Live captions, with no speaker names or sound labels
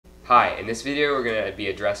Hi, in this video we're going to be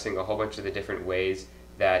addressing a whole bunch of the different ways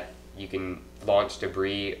that you can launch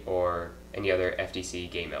debris or any other FTC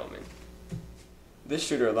game element. This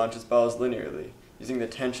shooter launches balls linearly, using the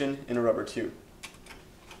tension in a rubber tube.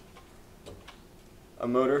 A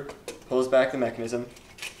motor pulls back the mechanism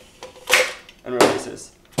and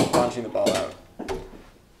releases, launching the ball out.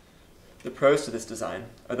 The pros to this design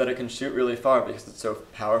are that it can shoot really far because it's so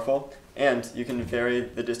powerful, and you can vary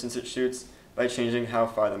the distance it shoots by changing how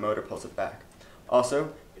far the motor pulls it back.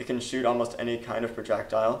 Also, it can shoot almost any kind of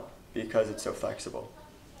projectile because it's so flexible.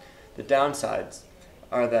 The downsides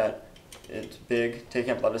are that it's big,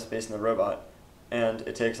 taking up a lot of space in the robot, and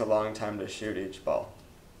it takes a long time to shoot each ball.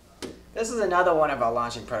 This is another one of our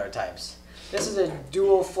launching prototypes. This is a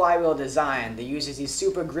dual flywheel design that uses these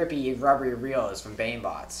super grippy rubbery reels from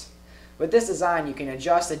BaneBots. With this design, you can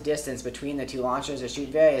adjust the distance between the two launchers to shoot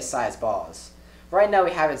various size balls. Right now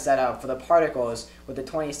we have it set up for the particles with the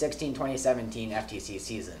 2016-2017 FTC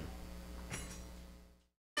season.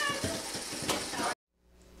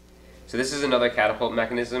 So this is another catapult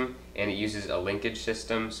mechanism, and it uses a linkage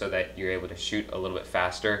system so that you're able to shoot a little bit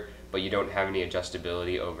faster, but you don't have any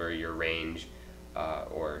adjustability over your range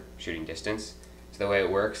or shooting distance. So the way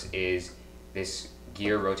it works is this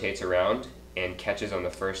gear rotates around and catches on the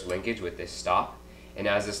first linkage with this stop, and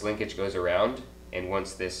as this linkage goes around, and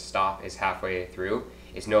once this stop is halfway through,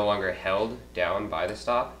 it's no longer held down by the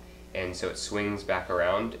stop, and so it swings back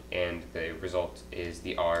around, and the result is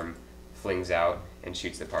the arm flings out and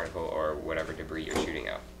shoots the particle or whatever debris you're shooting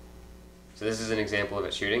out. So this is an example of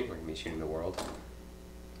it shooting. We're going to be shooting the world.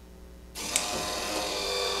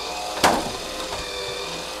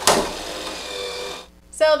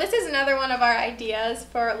 So this is another one of our ideas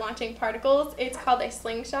for launching particles. It's called a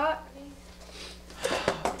slingshot.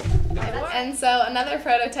 And so another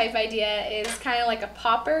prototype idea is kind of like a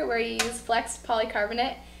popper where you use flexed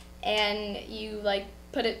polycarbonate and you like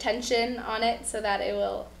put a tension on it so that it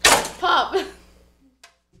will pop.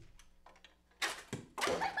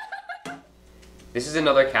 This is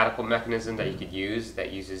another catapult mechanism that you could use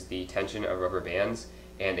that uses the tension of rubber bands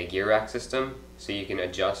and a gear rack system, so you can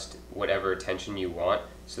adjust whatever tension you want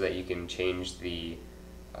so that you can change the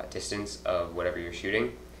distance of whatever you're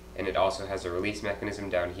shooting. And it also has a release mechanism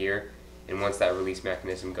down here, and once that release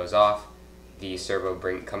mechanism goes off, the servo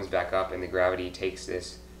comes back up and the gravity takes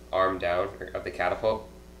this arm down of the catapult.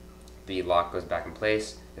 The lock goes back in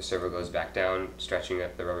place, the servo goes back down, stretching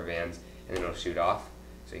up the rubber bands, and then it'll shoot off.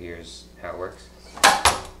 So here's how it works.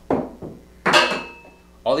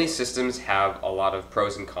 All these systems have a lot of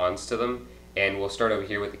pros and cons to them, and we'll start over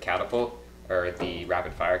here with the catapult, or the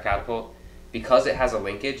rapid fire catapult. Because it has a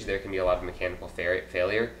linkage, there can be a lot of mechanical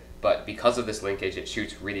failure, but because of this linkage, it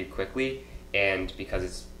shoots really quickly, and because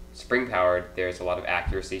it's spring powered, there's a lot of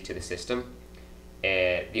accuracy to the system.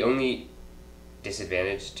 And the only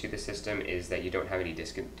disadvantage to the system is that you don't have any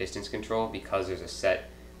distance control because there's a set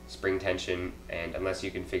spring tension, and unless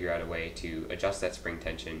you can figure out a way to adjust that spring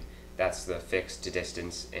tension, that's the fixed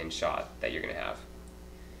distance and shot that you're going to have.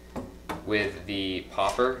 With the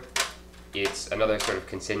popper, it's another sort of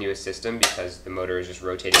continuous system because the motor is just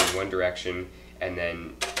rotating in one direction and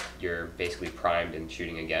then you're basically primed and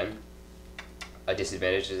shooting again. A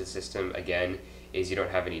disadvantage to the system, again, is you don't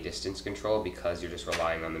have any distance control because you're just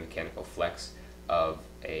relying on the mechanical flex of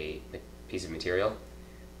a piece of material.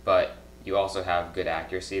 But you also have good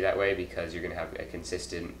accuracy that way because you're going to have a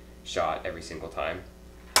consistent shot every single time.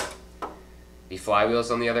 The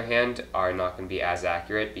flywheels, on the other hand, are not going to be as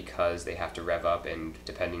accurate because they have to rev up, and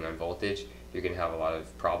depending on voltage, you're going to have a lot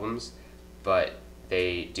of problems. But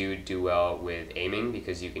they do well with aiming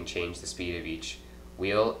because you can change the speed of each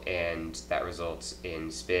wheel, and that results in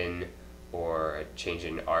spin or a change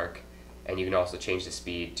in arc. And you can also change the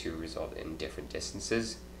speed to result in different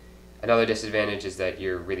distances. Another disadvantage is that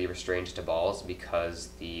you're really restrained to balls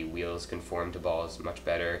because the wheels conform to balls much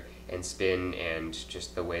better, and spin and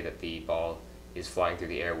just the way that the ball is flying through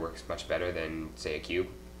the air works much better than, say, a cube.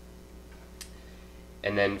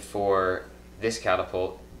 And then for this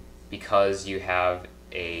catapult, because you have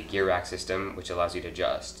a gear rack system which allows you to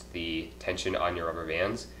adjust the tension on your rubber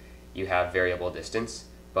bands, you have variable distance,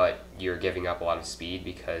 but you're giving up a lot of speed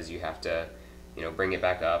because you have to, bring it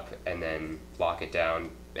back up and then lock it down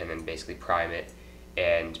and then basically prime it.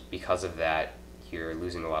 And because of that, you're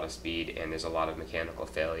losing a lot of speed and there's a lot of mechanical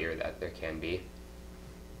failure that there can be.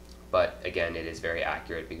 But again, it is very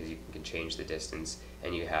accurate because you can change the distance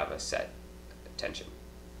and you have a set tension.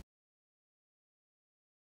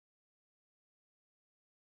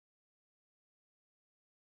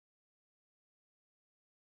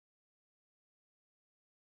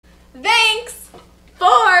 Thanks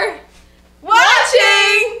for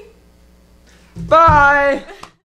watching! Bye!